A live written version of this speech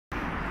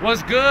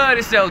What's good?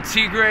 It's El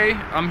Tigre.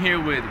 I'm here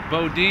with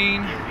Bo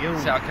Dean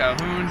Sal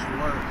Calhoon.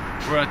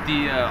 We're at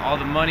the All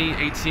the Money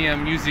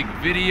ATM music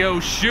video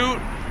shoot.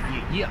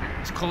 Yeah.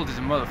 It's cold as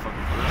a motherfucker.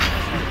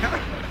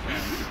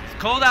 It's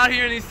cold out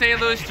here in these St.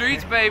 Louis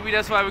streets, baby.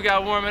 That's why we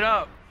gotta warm it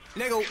up.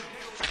 Nigga.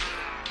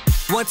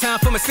 One time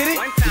for my city,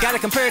 you gotta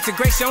compare it to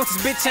Grace Jones,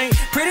 this bitch ain't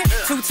pretty.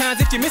 2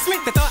 times if you miss me,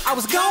 they thought I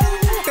was gone.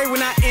 They were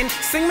not in,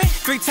 sing me.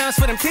 3 times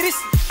for them titties.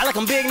 I like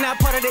them big, not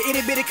part of the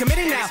itty bitty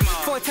committee now.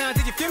 4 times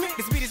did you feel me?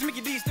 This beat is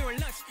Mickey D's during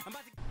lunch.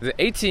 The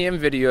ATM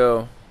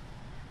video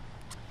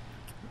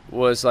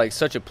was like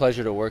such a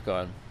pleasure to work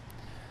on.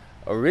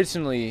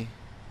 Originally,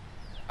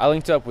 I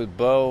linked up with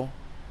Bo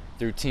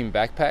through Team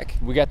Backpack.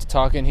 We got to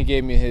talking. He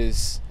gave me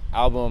his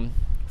album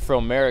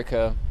From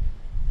America,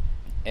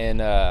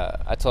 and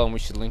I told him we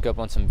should link up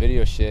on some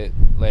video shit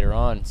later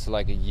on. So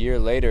like a year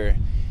later,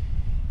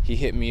 he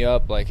hit me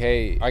up like,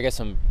 hey, I got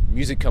some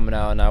music coming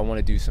out and I want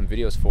to do some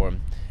videos for him.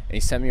 And he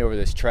sent me over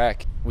this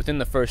track. Within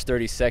the first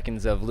 30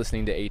 seconds of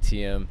listening to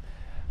ATM,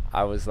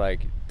 I was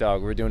like,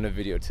 dog, we're doing a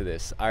video to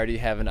this. I already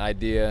have an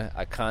idea,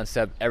 a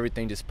concept,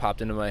 everything just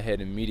popped into my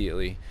head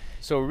immediately.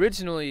 So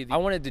originally, I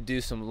wanted to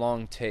do some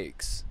long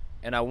takes,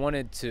 and I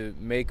wanted to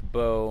make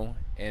Bo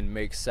and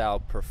make Sal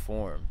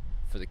perform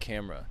for the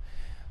camera.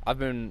 I've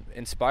been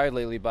inspired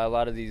lately by a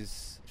lot of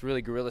these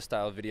really guerrilla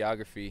style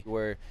videography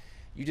where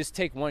you just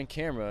take one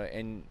camera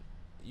and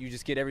you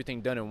just get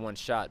everything done in one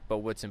shot. But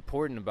what's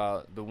important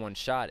about the one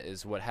shot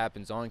is what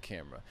happens on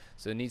camera.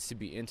 So it needs to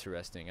be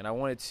interesting. And I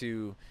wanted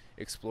to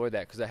explore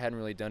that because I hadn't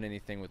really done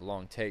anything with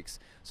long takes.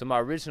 So my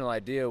original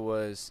idea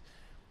was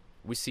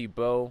we see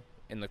Bo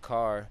in the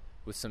car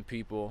with some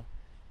people.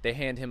 They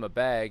hand him a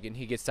bag and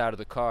he gets out of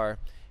the car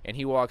and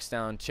he walks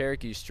down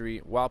Cherokee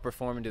Street while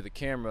performing to the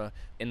camera.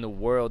 In the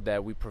world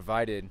that we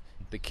provided,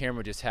 the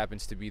camera just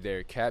happens to be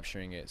there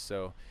capturing it.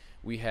 So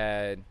we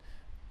had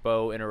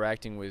Bo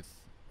interacting with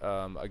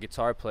a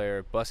guitar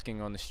player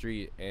busking on the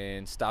street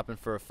and stopping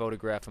for a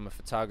photograph from a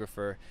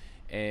photographer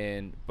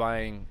and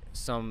buying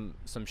some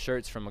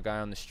shirts from a guy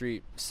on the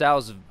street.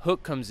 Sal's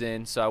hook comes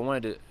in, so I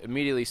wanted to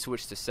immediately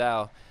switch to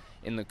Sal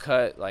in the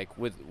cut, like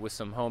with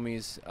some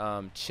homies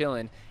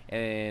chilling,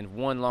 and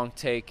one long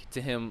take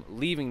to him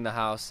leaving the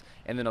house,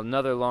 and then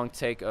another long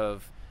take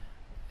of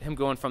him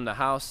going from the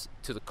house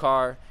to the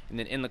car, and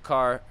then in the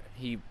car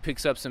he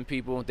picks up some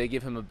people, they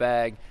give him a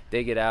bag,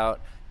 they get out,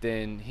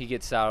 then he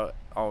gets out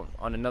on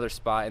another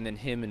spot, and then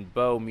him and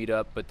Bo meet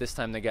up, but this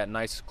time they got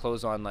nice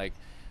clothes on, like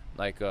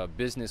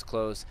business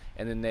clothes,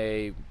 and then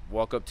they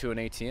walk up to an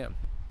ATM.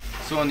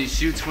 So on these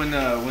shoots, when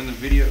the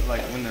video,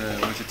 like when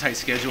it's a tight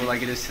schedule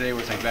like it is today,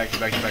 where it's like back to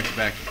back to back to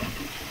back,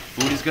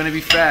 food is gonna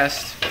be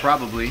fast,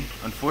 probably,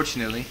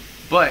 unfortunately.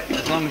 But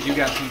as long as you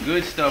got some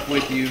good stuff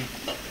with you,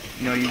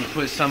 you know, you can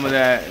put some of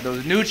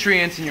those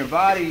nutrients in your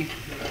body,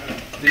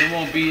 then it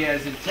won't be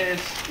as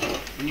intense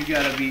when you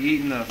gotta be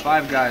eating the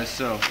Five Guys.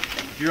 So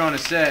if you're on a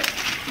set,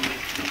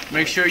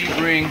 make sure you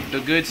bring the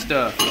good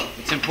stuff.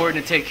 It's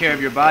important to take care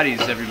of your bodies,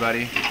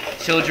 everybody.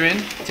 Children,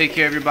 take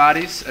care of your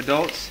bodies.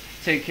 Adults,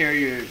 take care of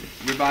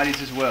your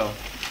bodies as well.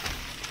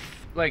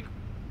 Like,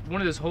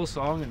 wanted this whole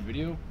song and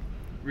video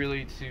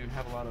really to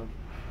have a lot of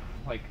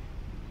like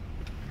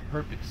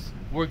purpose.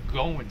 We're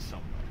going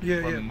somewhere.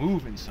 We're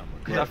moving somewhere.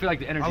 Because I feel like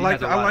the energy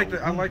has a lot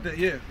of I like that,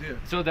 yeah.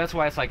 So that's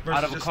why it's like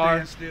versus out of a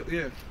car, still,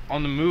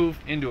 on the move,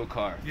 into a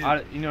car.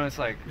 Yeah. You know, it's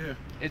like,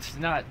 it's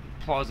not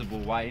plausible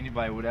why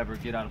anybody would ever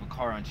get out of a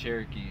car on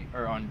Cherokee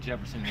or on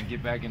Jefferson and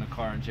get back in a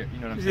car on Cherokee.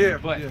 You know what I'm saying?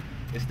 But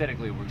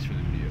aesthetically it works for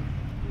the video.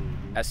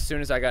 As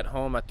soon as I got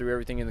home, I threw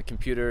everything in the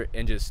computer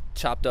and just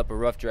chopped up a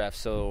rough draft.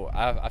 So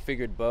I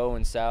figured Bo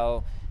and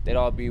Sal, they'd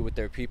all be with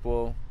their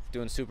people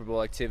doing Super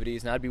Bowl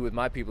activities, and I'd be with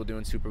my people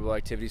doing Super Bowl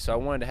activities. So I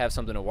wanted to have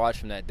something to watch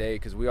from that day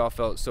because we all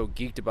felt so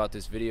geeked about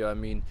this video. I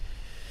mean,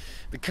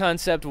 the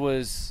concept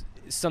was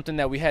something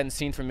that we hadn't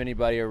seen from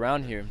anybody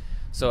around here.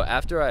 So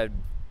after I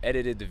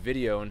edited the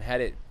video and had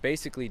it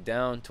basically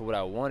down to what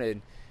I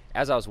wanted,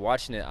 as I was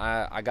watching it,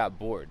 I got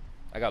bored.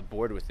 I got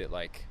bored with it,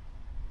 like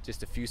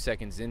just a few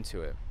seconds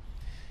into it.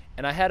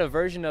 And I had a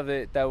version of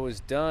it that was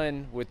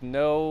done with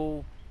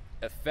no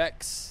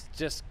effects,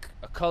 just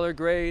a color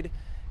grade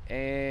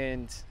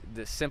and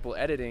the simple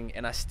editing,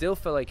 and I still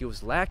felt like it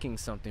was lacking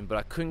something, but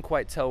I couldn't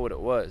quite tell what it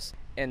was.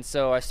 And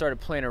so I started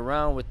playing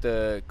around with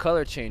the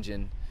color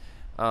changing.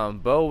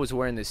 Bo was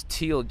wearing this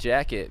teal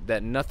jacket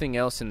that nothing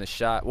else in the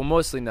shot, well,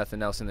 mostly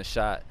nothing else in the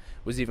shot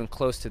was even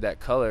close to that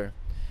color.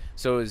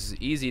 So it was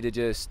easy to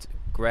just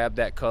grab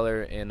that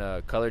color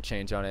and color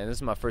change on it. And this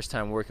is my first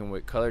time working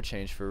with color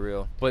change for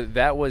real. But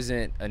that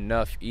wasn't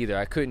enough either.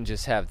 I couldn't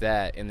just have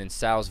that and then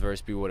Sal's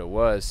verse be what it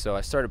was. So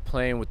I started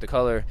playing with the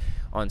color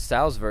on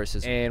Sal's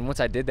verses, and once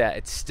I did that,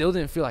 it still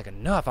didn't feel like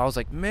enough. I was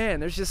like,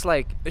 man, it's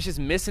just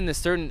missing this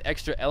certain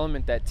extra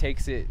element that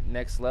takes it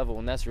next level,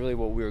 and that's really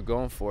what we were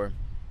going for.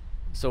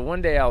 So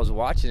one day I was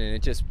watching it and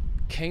it just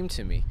came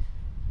to me.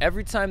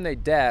 Every time they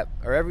dap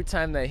or every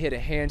time they hit a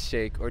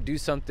handshake or do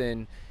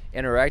something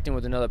interacting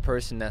with another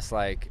person that's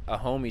like a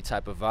homie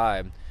type of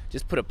vibe,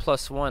 just put a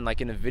 +1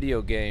 like in a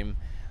video game,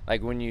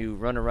 like when you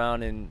run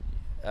around and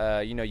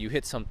you know, you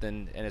hit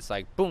something and it's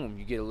like boom,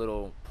 you get a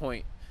little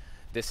point,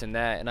 this and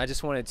that, and I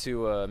just wanted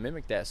to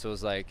mimic that. So it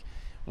was like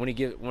when he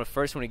gives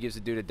a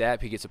dude a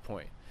dap, he gets a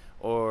point,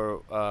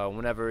 or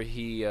whenever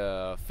he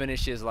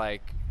finishes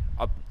like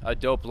a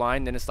dope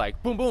line, then it's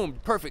like boom boom,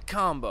 perfect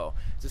combo.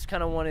 Just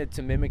kind of wanted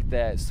to mimic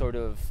that sort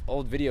of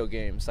old video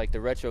games, like the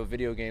retro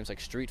video games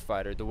like Street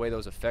Fighter, the way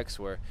those effects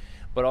were.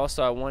 But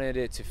also I wanted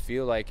it to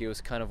feel like it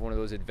was kind of one of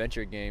those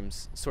adventure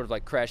games, sort of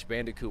like Crash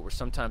Bandicoot, where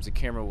sometimes the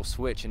camera will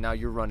switch and now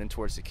you're running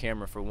towards the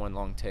camera for one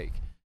long take.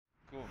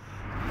 Cool.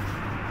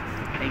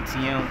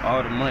 ATM,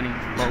 all the money,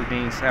 Bo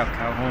Dean Sal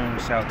Calhoon,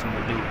 shout out to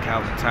my dude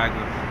Calvin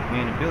Tigre. We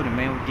in the building,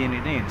 man, we're getting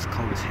it in. It's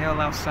cold as hell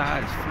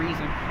outside, it's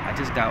freezing. I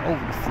just got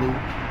over the flu,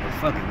 but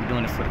fuck it, we're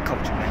doing it for the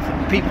culture, man, for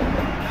the people.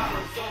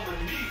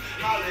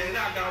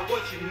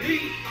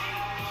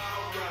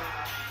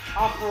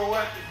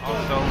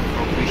 Also,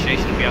 for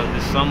appreciation to be out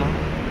this summer.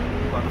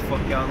 What the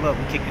fuck y'all love?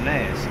 We kicking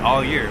ass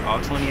all year, all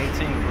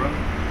 2018, bro.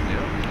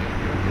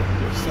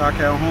 Sal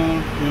Calhoun,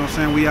 you know what I'm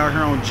saying? We out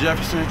here on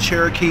Jefferson,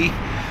 Cherokee.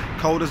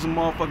 Cold as a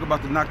motherfucker,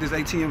 about to knock this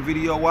ATM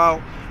video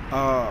out.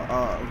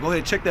 Go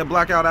ahead, check that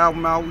Blackout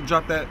album out. We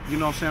dropped that, you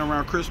know what I'm saying,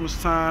 around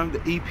Christmas time. The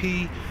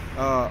EP,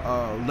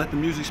 Let the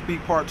Music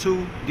Speak Part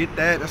 2. Get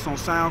that, that's on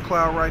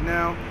SoundCloud right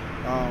now.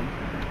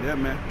 Yeah,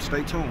 man,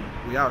 stay tuned.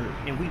 We out here.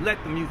 And we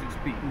let the music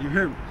speak. You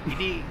hear me? You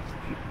did.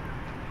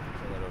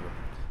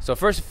 So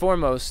first and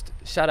foremost,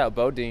 shout out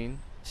Bo Dean,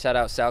 shout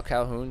out Sal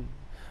Calhoun.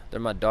 They're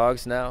my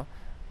dogs now.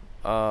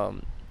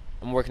 I'm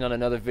working on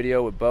another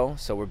video with Bo,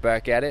 so we're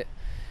back at it.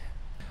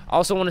 I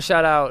also want to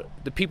shout out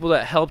the people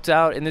that helped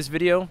out in this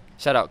video.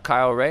 Shout out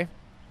Kyle Ray,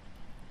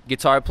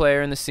 guitar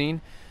player in the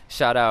scene.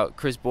 Shout out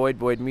Chris Boyd,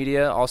 Boyd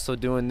Media, also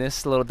doing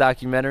this little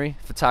documentary,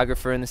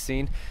 photographer in the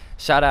scene.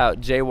 Shout out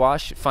Jay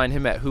Wash, find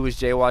him at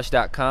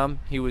whoisjaywash.com.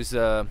 He was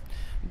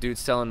dude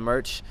selling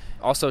merch.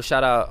 Also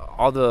shout out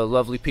all the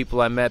lovely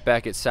people I met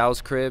back at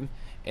Sal's crib,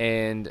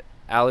 and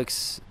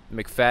Alex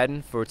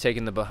McFadden for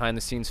taking the behind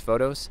the scenes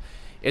photos.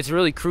 It's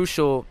really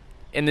crucial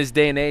in this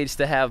day and age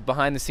to have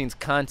behind the scenes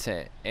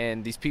content,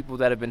 and these people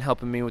that have been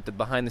helping me with the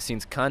behind the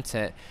scenes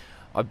content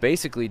are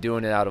basically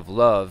doing it out of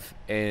love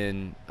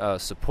and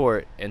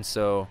support. And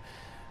so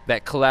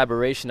that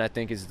collaboration, I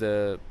think, is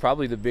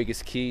probably the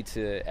biggest key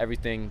to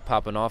everything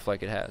popping off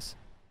like it has.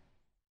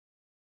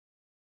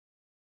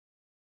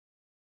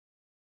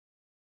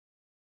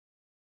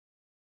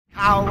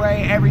 Kyle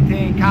Ray,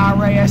 everything. Kyle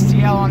Ray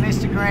STL on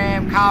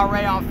Instagram, Kyle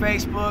Ray on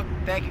Facebook.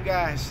 Thank you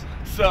guys.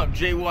 What's up,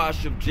 Jay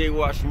Wash of Jay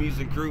Wash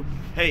Music Group.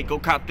 Hey, go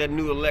cop that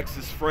new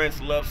Alexis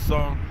France love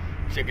song.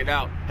 Check it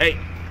out. Hey,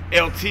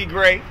 El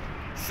Tigre,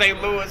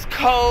 St. Louis,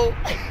 cold.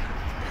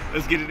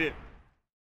 Let's get it in.